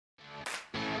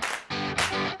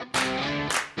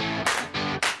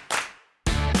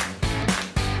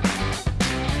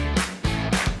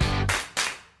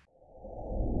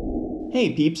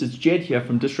Hey peeps, it's Jedd here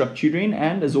from Disrupt Tutoring,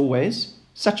 and as always,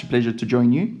 such a pleasure to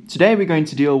join you. Today we're going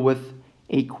to deal with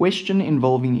a question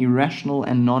involving irrational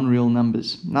and non-real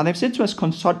numbers. Now they've said to us,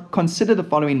 consider the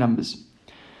following numbers: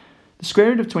 the square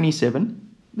root of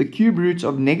 27, the cube root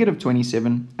of negative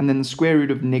 27, and then the square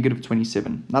root of negative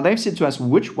 27. Now they've said to us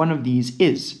which one of these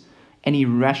is an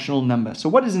irrational number. So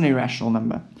what is an irrational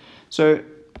number? So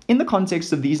in the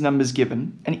context of these numbers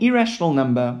given, an irrational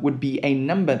number would be a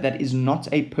number that is not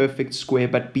a perfect square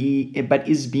but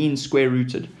is being square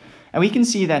rooted. And we can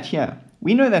see that here.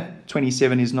 We know that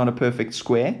 27 is not a perfect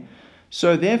square.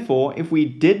 So therefore, if we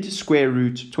did square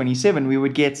root 27, we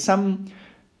would get some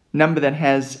number that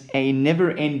has a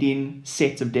never-ending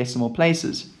set of decimal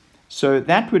places. So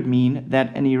that would mean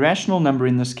that an irrational number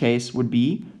in this case would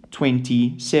be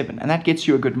 27. And that gets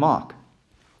you a good mark.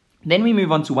 Then we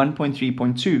move on to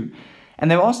 1.3.2, and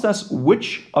they've asked us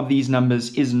which of these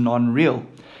numbers is non-real.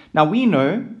 Now we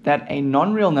know that a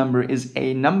non-real number is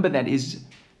a number that is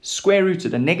square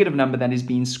rooted, a negative number that is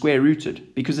being square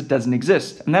rooted because it doesn't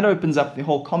exist. And that opens up the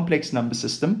whole complex number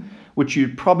system, which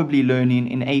you'd probably learn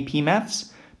in AP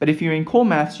maths. But if you're in core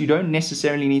maths, you don't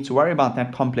necessarily need to worry about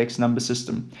that complex number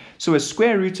system. So a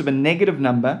square root of a negative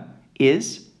number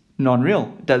is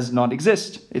non-real. It does not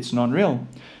exist. It's non-real.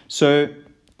 So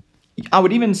I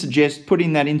would even suggest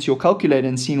putting that into your calculator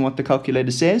and seeing what the calculator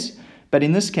says. But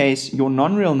in this case, your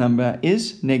non-real number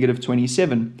is negative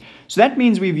 27. So that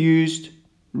means we've used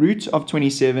root of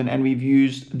 27 and we've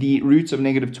used the root of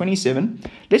negative 27.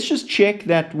 Let's just check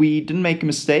that we didn't make a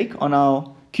mistake on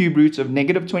our cube root of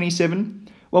negative 27.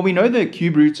 Well, we know the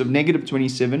cube root of negative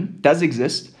 27 does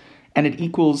exist and it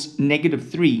equals negative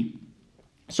 3.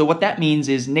 So what that means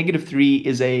is negative 3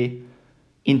 is a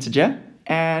integer.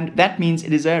 And that means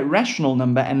it is a rational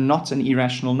number and not an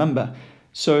irrational number.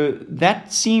 So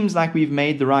that seems like we've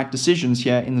made the right decisions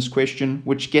here in this question,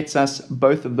 which gets us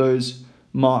both of those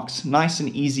marks nice and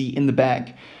easy in the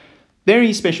bag.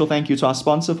 Very special thank you to our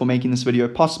sponsor for making this video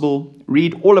possible.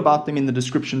 Read all about them in the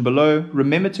description below.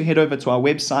 Remember to head over to our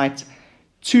website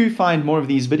to find more of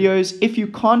these videos. If you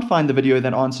can't find the video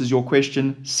that answers your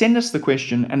question, send us the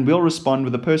question and we'll respond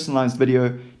with a personalized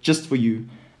video just for you.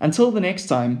 Until the next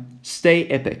time, stay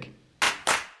epic.